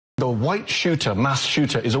the white shooter, mass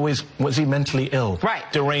shooter, is always, was he mentally ill? Right.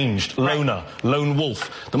 Deranged, loner, lone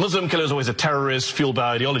wolf. The Muslim killer is always a terrorist, fueled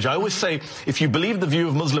by ideology. I always say, if you believe the view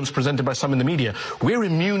of Muslims presented by some in the media, we're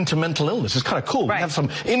immune to mental illness. It's kind of cool. Right. We have some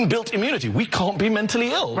inbuilt immunity. We can't be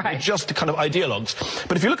mentally ill. Right. We're just kind of ideologues.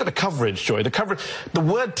 But if you look at the coverage, Joy, the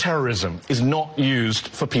word terrorism is not used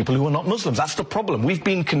for people who are not Muslims. That's the problem. We've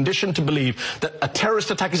been conditioned to believe that a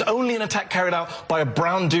terrorist attack is only an attack carried out by a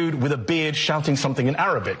brown dude with a beard shouting something in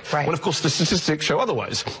Arabic. Right. When, of course, the statistics show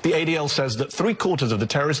otherwise. The ADL says that 3/4 of the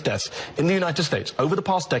terrorist deaths in the United States over the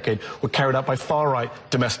past decade were carried out by far-right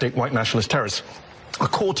domestic white nationalist terrorists. A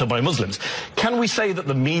quarter by Muslims. Can we say that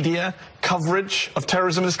the media coverage of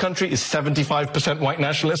terrorism in this country is 75% white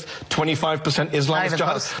nationalist, 25% Islamist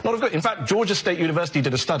jihadist? Not good. In fact, Georgia State University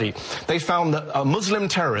did a study. They found that a Muslim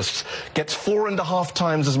terrorist gets 4.5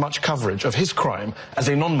 times as much coverage of his crime as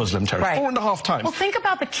a non-Muslim terrorist. Right. 4.5 times. Well, think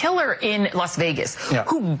about the killer in Las Vegas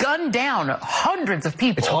who gunned down hundreds of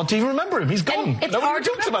people. It's hard to even remember him. He's gone. Nobody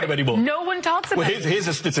talks about him anymore. No one talks about him. Here's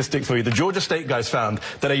a statistic for you. The Georgia State guys found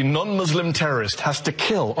that a non-Muslim terrorist has to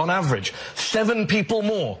kill, on average, 7 people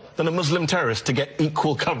more than a Muslim terrorist to get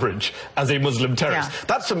equal coverage as a Muslim terrorist.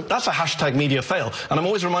 Yeah. That's a hashtag media fail. And I'm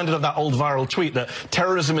always reminded of that old viral tweet that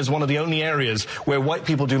terrorism is one of the only areas where white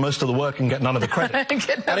people do most of the work and get none of the credit.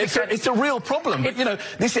 And it's a real problem. But, you know,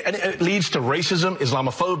 it leads to racism,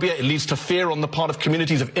 Islamophobia. It leads to fear on the part of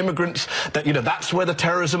communities of immigrants that, you know, that's where the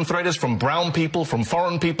terrorism threat is, from brown people, from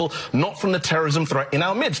foreign people, not from the terrorism threat in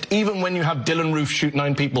our midst. Even when you have Dylan Roof shoot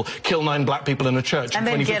 9 people, kill 9 black people in a church. And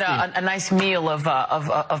then get a nice meal of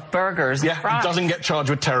burgers. Yeah, doesn't get charged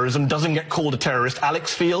with terrorism, doesn't get called a terrorist.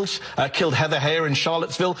 Alex Fields killed Heather Heyer in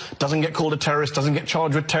Charlottesville, doesn't get called a terrorist, doesn't get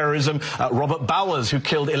charged with terrorism. Robert Bowers, who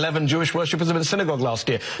killed 11 Jewish worshippers in a synagogue last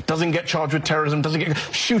year, doesn't get charged with terrorism, doesn't get...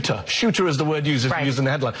 Shooter is the word used in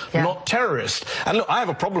the headline, not terrorist. And look, I have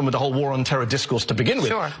a problem with the whole war on terror discourse to begin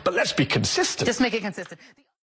with, but let's be consistent. Just make it consistent.